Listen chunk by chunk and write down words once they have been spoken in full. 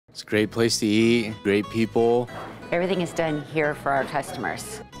It's a great place to eat, great people. Everything is done here for our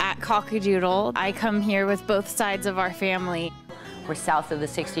customers. At Cock A Doodle, I come here with both sides of our family. We're south of the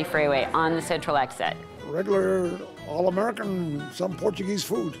 60 freeway on the central exit. Regular, all-American, some Portuguese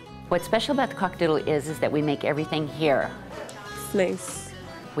food. What's special about the Cock A Doodle is that we make everything here. It's nice.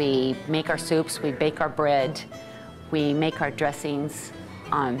 We make our soups, we bake our bread, we make our dressings,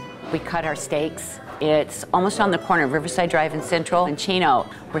 we cut our steaks. It's almost on the corner of Riverside Drive and Central and Chino.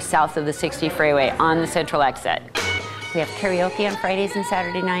 We're south of the 60 freeway on the central exit. We have karaoke on Fridays and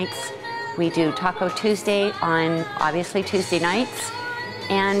Saturday nights. We do Taco Tuesday on, obviously, Tuesday nights.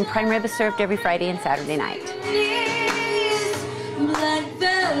 And prime rib is served every Friday and Saturday night. Black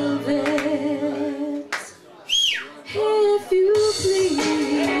velvet, if you please.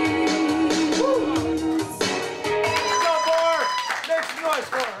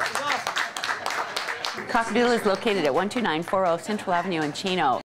 Cock A Doodle is located at 12940 Central Avenue in Chino.